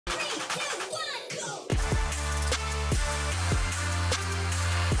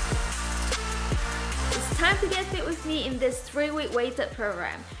Time to get fit with me in this 3-week weighted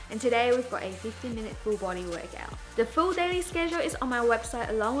program, and today we've got a 15-minute full body workout. The full daily schedule is on my website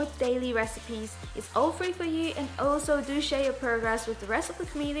along with daily recipes. It's all free for you, and also do share your progress with the rest of the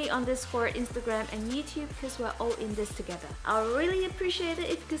community on Discord, Instagram and YouTube because we're all in this together. I would really appreciate it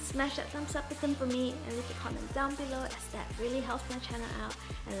if you could smash that thumbs up button for me and leave a comment down below as that really helps my channel out,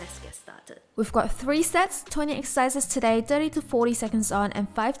 and let's get started. We've got 3 sets, 20 exercises today, 30 to 40 seconds on and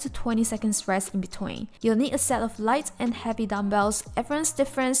 5 to 20 seconds rest in between. You'll need a set of light and heavy dumbbells. Everyone's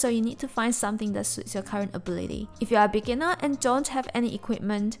different, so you need to find something that suits your current ability. If you are a beginner and don't have any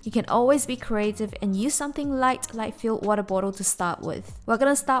equipment, you can always be creative and use something light like filled water bottle to start with. We're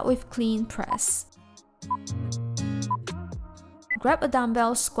gonna start with clean press. Grab a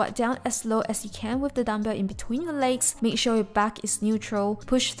dumbbell, squat down as low as you can with the dumbbell in between your legs. Make sure your back is neutral.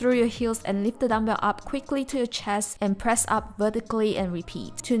 Push through your heels and lift the dumbbell up quickly to your chest and press up vertically and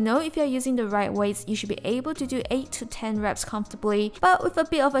repeat. To know if you're using the right weights, you should be able to do 8 to 10 reps comfortably, but with a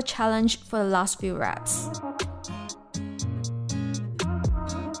bit of a challenge for the last few reps.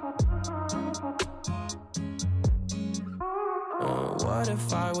 What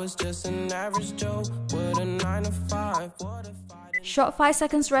if I was just an average Joe with a 9 to 5? Short 5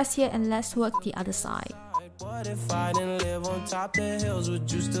 seconds rest here and let's work the other side. What if I didn't live on top the hills?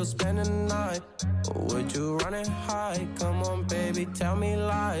 Would you still spend the night? Or would you run it high? Come on baby, tell me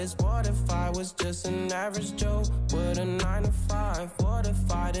lies. What if I was just an average Joe with a 9 to 5? What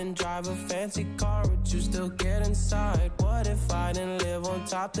if I didn't drive a fancy car? Would you still get inside? What if I didn't live on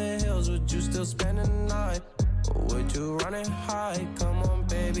top the hills? Would you still spend the night? Or would you run it high? Come on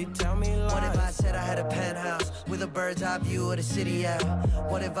baby, tell me lies. What if I said I had a penthouse with a bird's eye view of the city out?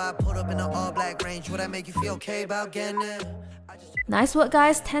 What if I pulled up in an all-black Range? Would I make you feel okay about getting there? Nice work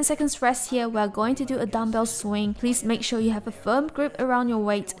guys, 10 seconds rest here. We're going to do a dumbbell swing. Please make sure you have a firm grip around your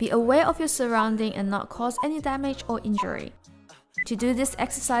weight. Be aware of your surrounding and not cause any damage or injury. To do this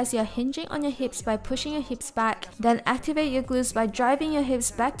exercise, you're hinging on your hips by pushing your hips back, then activate your glutes by driving your hips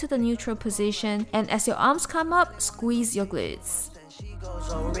back to the neutral position, and as your arms come up, squeeze your glutes.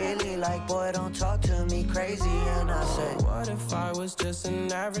 What if I was just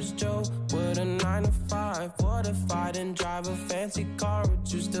an average Joe with a 9 to 5? What if I didn't drive a fancy car?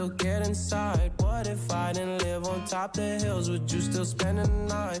 Would you still get inside? What if I didn't live on top the hills? Would you still spend the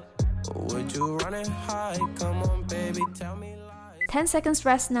night? Or would you run it high? Come on baby, tell me lies. 10 seconds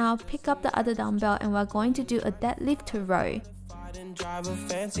rest now. Pick up the other dumbbell and we're going to do a deadlift to row.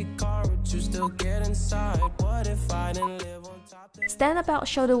 Stand about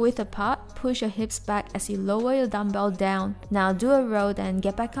shoulder width apart, push your hips back as you lower your dumbbell down. Now do a row, then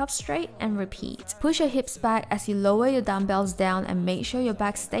get back up straight and repeat. Push your hips back as you lower your dumbbells down and make sure your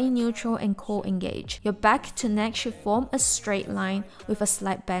back stay neutral and core engaged. Your back to neck should form a straight line with a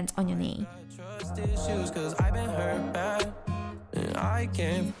slight bend on your knee. And I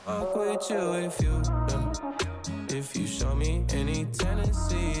can't fuck with you if you show me any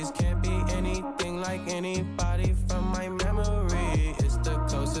tendencies. Can't be anything like anybody from my memory. It's the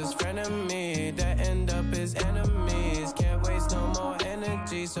closest friend of me that end up as enemies. Can't waste no more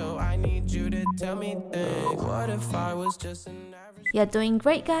energy, so I need you to tell me things. What if I was just an average? You're doing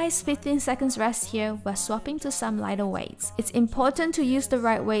great guys, 15 seconds rest here. We're swapping to some lighter weights. It's important to use the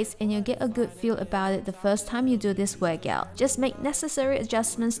right weights and you'll get a good feel about it the first time you do this workout. Just make necessary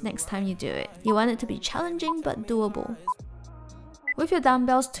adjustments next time you do it. You want it to be challenging but doable. With your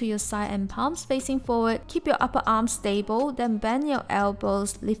dumbbells to your side and palms facing forward, keep your upper arms stable, then bend your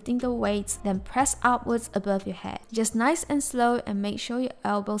elbows, lifting the weights, then press upwards above your head. Just nice and slow and make sure your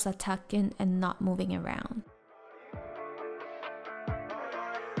elbows are tucked in and not moving around.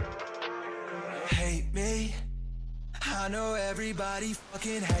 Hate me, I know everybody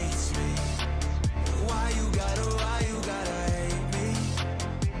fucking hates me. Why you gotta hate me?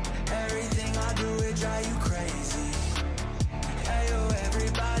 Everything I do, it drive you crazy. Ayo,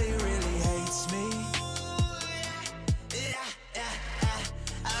 everybody really hates me.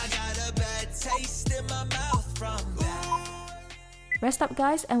 I got a bad taste in my mouth from that. Rest up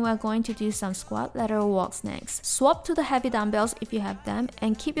guys, and we're going to do some squat lateral walks next. Swap to the heavy dumbbells if you have them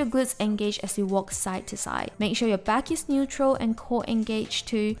and keep your glutes engaged as you walk side to side. Make sure your back is neutral and core engaged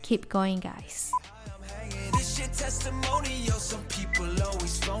too. Keep going guys. This shit testimonial, some people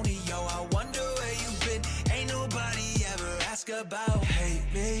always phony, yo. I wonder where you been, ain't nobody ever ask about.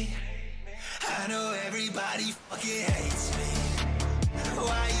 Hate me, I know everybody fucking hates me.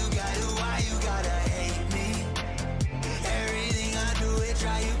 Why you gotta hate me? Everything I do, it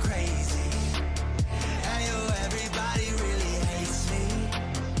drive you crazy. Ayo, everybody really hates me.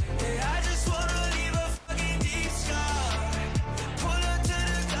 Yeah, I just wanna leave a fucking deep scar. Pull up to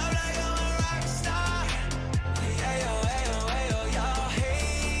the club like I'm a rock star.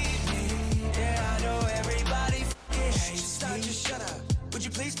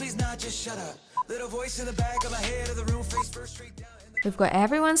 Would you please, please not just shut up? Little voice in the back of my head of the room, face first straight down. We've got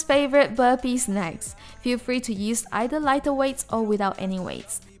everyone's favorite burpees next. Feel free to use either lighter weights or without any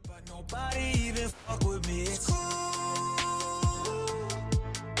weights. But nobody even fuck with me. It's cool.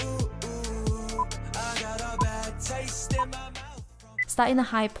 I got a bad taste in my mouth. Start in a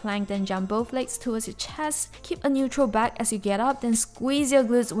high plank, then jump both legs towards your chest. Keep a neutral back as you get up, then squeeze your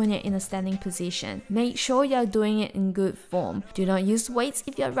glutes when you're in a standing position. Make sure you're doing it in good form. Do not use weights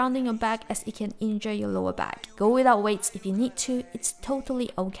if you're rounding your back, as it can injure your lower back. Go without weights if you need to, it's totally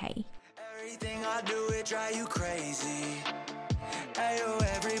okay. Everything I do, it drive you crazy. Ayo,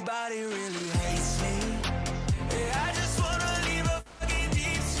 everybody really hates me. Yeah, I just wanna leave a fucking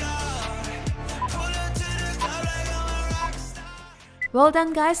deep scar. Pull up to the club like I'm a rock star. Well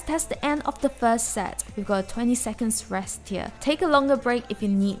done guys, that's the end of the first set. We've got a 20 seconds rest here. Take a longer break if you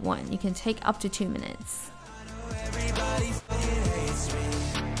need one. You can take up to 2 minutes. Everybody fucking hates me.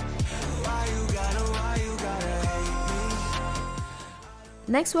 Why you gotta hate me?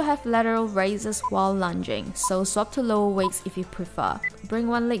 Next we'll have lateral raises while lunging, so swap to lower weights if you prefer. Bring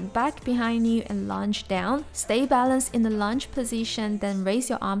one leg back behind you and lunge down. Stay balanced in the lunge position, then raise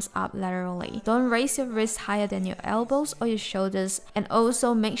your arms up laterally. Don't raise your wrists higher than your elbows or your shoulders, and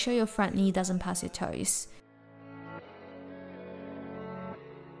also make sure your front knee doesn't pass your toes.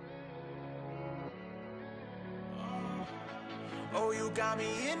 Oh, you got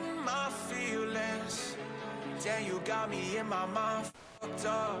me in my feelings. Damn, you got me in my mind fucked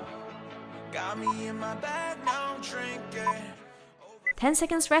up. Got me in my bag, now I'm drinking. 10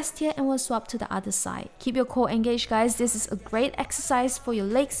 seconds rest here and we'll swap to the other side. Keep your core engaged guys, this is a great exercise for your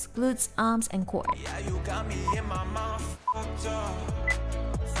legs, glutes, arms and core. Yeah, you got me in my mind fucked up.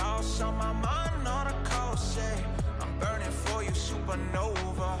 Thoughts on my mind on a coast, yeah. I'm burning for you,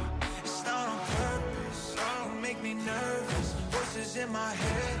 supernova. It's not on purpose, you make me nervous. Voices in my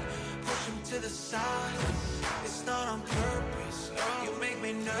head, push them to the side. It's not on purpose, you make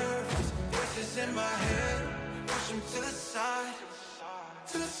me nervous. Voices in my head, push them to the side.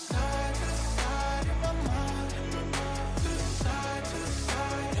 To the side, in my mind. To the side,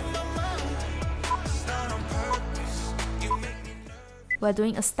 in my mind. It's not on purpose, you make me nervous. We're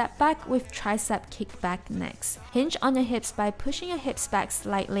doing a step back with tricep kickback next. Hinge on your hips by pushing your hips back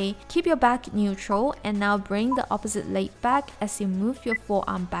slightly. Keep your back neutral and now bring the opposite leg back as you move your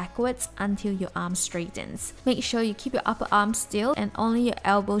forearm backwards until your arm straightens. Make sure you keep your upper arm still and only your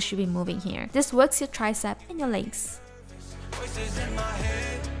elbow should be moving here. This works your tricep and your legs. Voices in my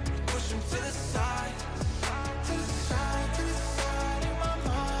head, push them to the side. To the side, in my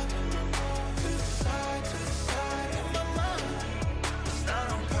mind. To the side, in my mind. It's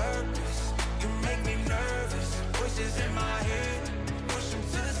not on purpose, you make me nervous. Voices in my head, push them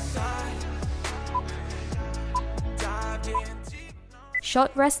to the side. Dived in deep.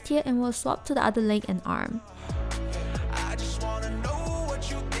 Short rest here and we'll swap to the other leg and arm. I just wanna know what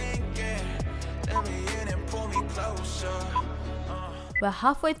you thinking. Let me in and pull me closer. We're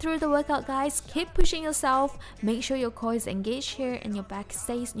halfway through the workout guys, keep pushing yourself, make sure your core is engaged here and your back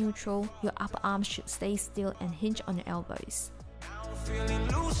stays neutral, your upper arms should stay still and hinge on your elbows. I'm feeling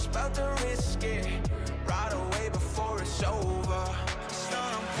loose, about to risk it, right away before it's over. It's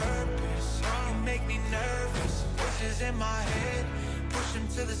not on purpose, you make me nervous, voices in my head, push them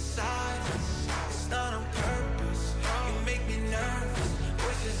to the side. It's not on purpose, you make me nervous,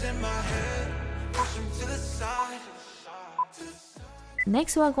 voices in my head, push them to the side.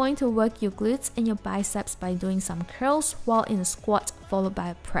 Next we are going to work your glutes and your biceps by doing some curls while in a squat followed by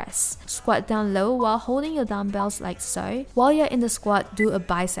a press. Squat down low while holding your dumbbells like so. While you're in the squat, do a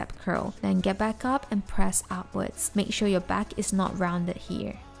bicep curl. Then get back up and press upwards. Make sure your back is not rounded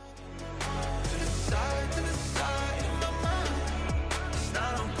here.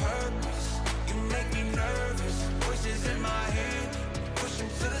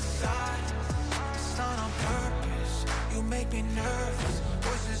 Make me nervous,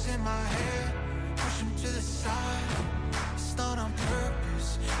 voices in my head, push them to the side. It's not on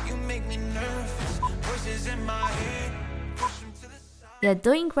purpose, you make me nervous, voices in my head, push them to the side. You're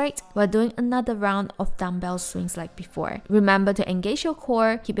doing great. We're doing another round of dumbbell swings like before. Remember to engage your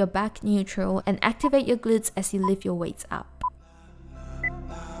core, keep your back neutral, and activate your glutes as you lift your weights up.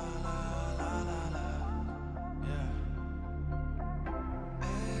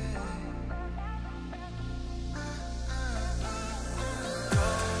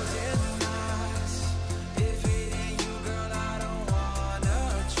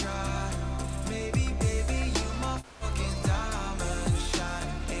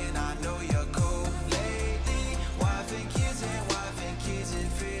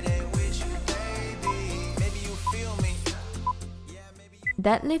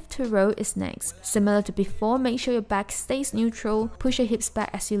 Deadlift to row is next. Similar to before, make sure your back stays neutral. Push your hips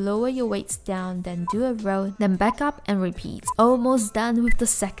back as you lower your weights down, then do a row, then back up and repeat. Almost done with the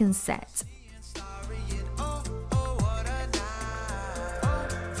second set.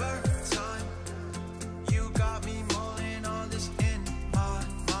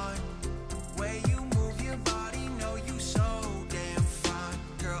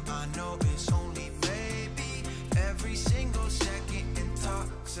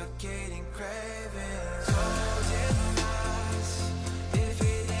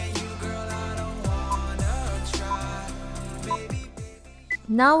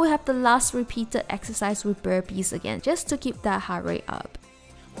 Now we have the last repeated exercise with burpees again, just to keep that heart rate up.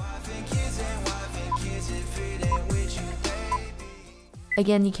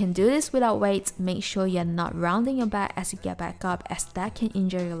 Again, you can do this without weights. Make sure you're not rounding your back as you get back up, as that can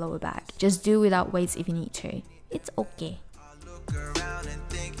injure your lower back. Just do without weights if you need to. It's okay.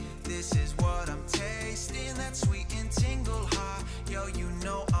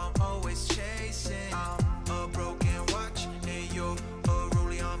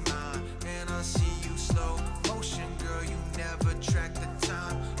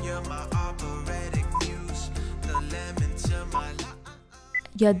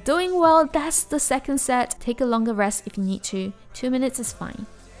 You're doing well. That's the second set. Take a longer rest if you need to. 2 minutes is fine.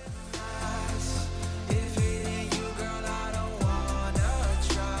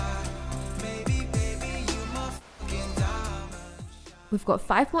 We've got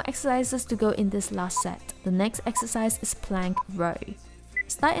 5 more exercises to go in this last set. The next exercise is plank row.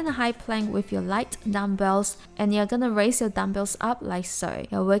 Start in a high plank with your light dumbbells, and you're gonna raise your dumbbells up like so.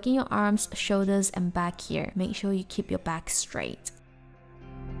 You're working your arms, shoulders and back here. Make sure you keep your back straight.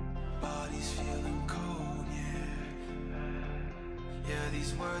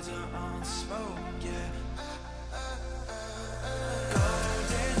 These words are unspoken.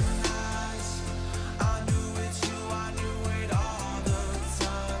 I knew it's you, I knew it all the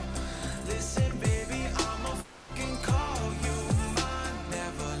time. Listen, baby, I'ma fucking call you mine.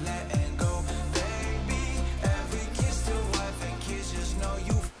 Never letting go, baby. Every kiss to wife and kids, just know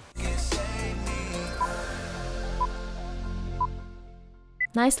you fucking save me.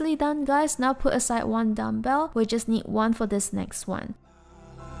 Nicely done, guys. Now put aside one dumbbell. We just need one for this next one.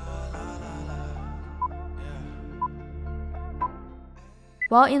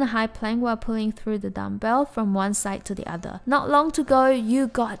 While in a high plank, we're pulling through the dumbbell from one side to the other. Not long to go, you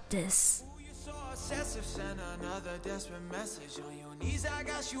got this. Another desperate message on your knees. I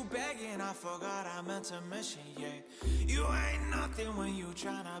got you begging. I forgot I meant to mention, yeah. You ain't nothing when you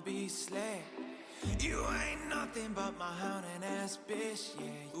tryna be slick. You ain't nothing but my hounding ass bitch, yeah,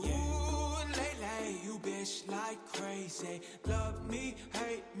 yeah. Ooh, lately you bitch like crazy. Love me,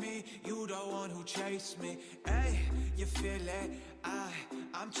 hate me, you the one who chased me. Hey, you feel it?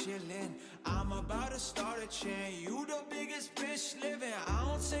 I'm chillin'. I'm about to start a chain. You the biggest bitch living. I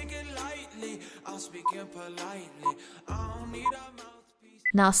don't take it lightly. I'm speaking politely. I don't need a mouthpiece.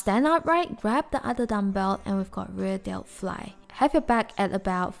 Now stand upright, grab the other dumbbell, and we've got rear delt fly. Have your back at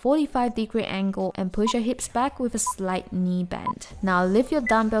about 45-degree angle and push your hips back with a slight knee bend. Now lift your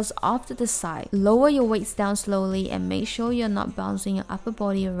dumbbells off to the side. Lower your weights down slowly and make sure you're not bouncing your upper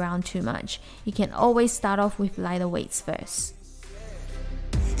body around too much. You can always start off with lighter weights first.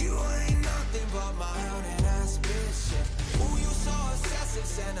 You ain't nothing but my hounding ass bitch, yeah. Ooh, you so obsessive,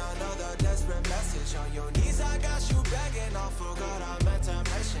 send another desperate message on your knees. I got you begging, I forgot I meant to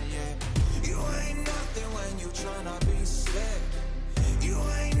mention, yeah. You ain't nothing when you tryna be slick. You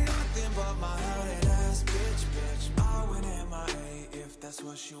ain't nothing but my hounding ass bitch, bitch. I win MIA if that's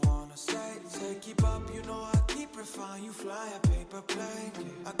what you wanna say. Say keep up, you know I keep refined. You fly a paper plane,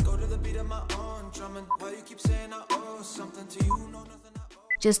 yeah. I go to the beat of my own drumming. Why you keep saying I owe something to you? No, nothing.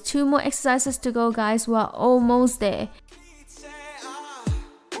 Just 2 more exercises to go, guys. We're almost there.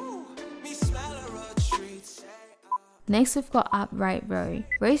 Next, we've got upright row.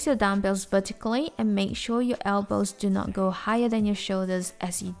 Raise your dumbbells vertically and make sure your elbows do not go higher than your shoulders,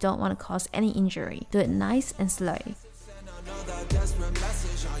 as you don't want to cause any injury. Do it nice and slow.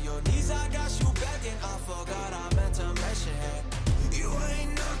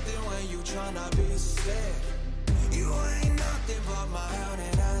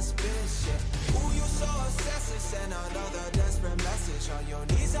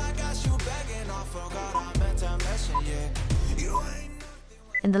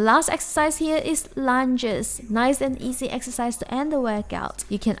 And the last exercise here is lunges. Nice and easy exercise to end the workout.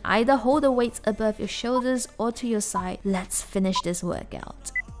 You can either hold the weights above your shoulders or to your side. Let's finish this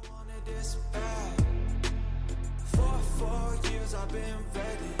workout.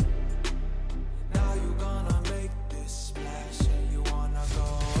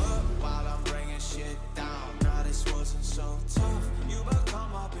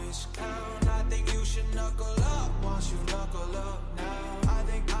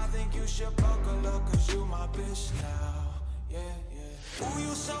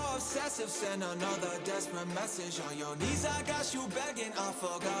 obsessive, send another desperate message. On your knees, I got you begging. I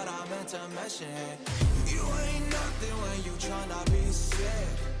forgot I meant to mention. You ain't nothing when you tryna be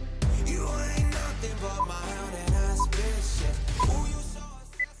sick. You ain't nothing but my hounding ass bitch. Ooh, you so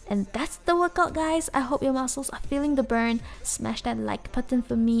obsessive. And that's the workout, guys. I hope your muscles are feeling the burn. Smash that like button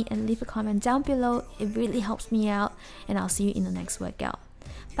for me and leave a comment down below. It really helps me out. And I'll see you in the next workout.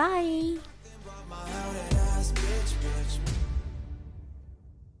 Bye! My hounding ass bitch.